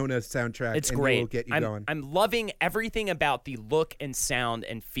Persona soundtrack. It's and great. It will get you going. I'm loving everything about the look and sound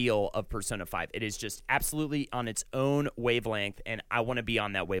and feel of Persona 5. It is just absolutely on its own wavelength, and I want to be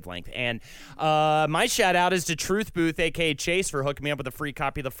on that wavelength. And my shout out is to Truth Booth, aka Chase, for hooking me up with a free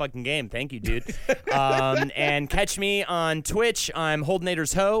copy of the fucking game. Thank you, dude. And catch me on Twitch. I'm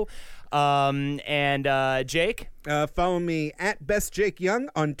Holdenator's Ho. And Jake? Follow me at BestJakeYoung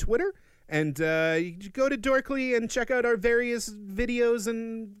on Twitter. And you go to Dorkly and check out our various videos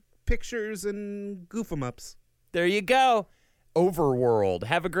and pictures and goof-em-ups. There you go. Overworld.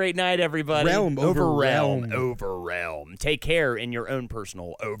 Have a great night, everybody. Realm. Overrealm. Take care in your own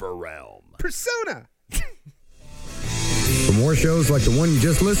personal Overrealm. Persona! For more shows like the one you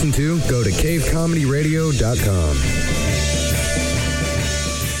just listened to, go to cavecomedyradio.com.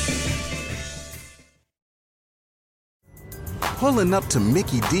 Pulling up to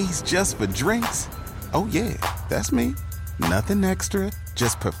Mickey D's just for drinks? Oh yeah, that's me. Nothing extra,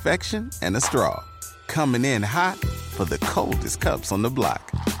 just perfection and a straw. Coming in hot for the coldest cups on the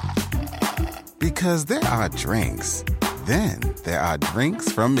block. Because there are drinks. Then there are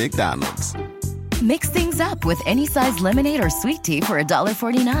drinks from McDonald's. Mix things up with any size lemonade or sweet tea for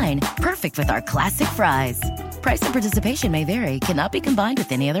 $1.49. Perfect with our classic fries. Price and participation may vary. Cannot be combined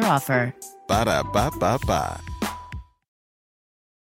with any other offer. Ba-da-ba-ba-ba.